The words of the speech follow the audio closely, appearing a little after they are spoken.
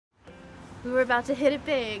we were about to hit it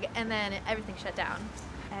big, and then everything shut down.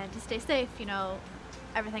 And to stay safe,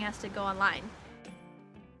 everything has to go online.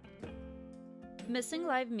 Missing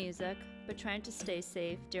live music, but trying to stay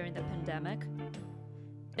safe during the pandemic?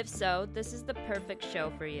 If so, this is the perfect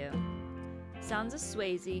show for you. Sounds of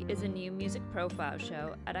Swasey is a new music profile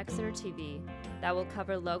show at Exeter TV that will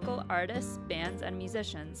cover local artists, bands, and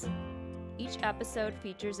musicians. Each episode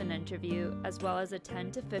features an interview as well as a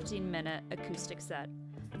 10 to 15-minute acoustic set,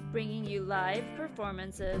 bringing you live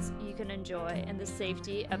performances you can enjoy in the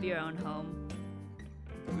safety of your own home.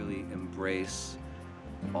 Really embrace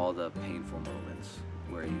all the painful moments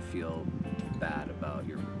where you feel bad about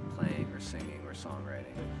your playing or singing or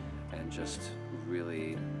songwriting, and just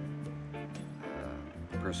really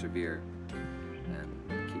persevere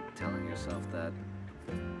and keep telling yourself that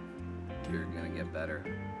you're gonna get better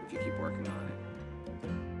if you keep working on it.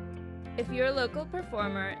 If you're a local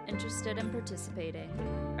performer interested in participating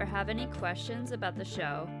or have any questions about the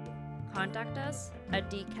show, contact us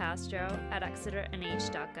at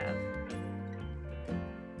dcastro@exeternh.gov.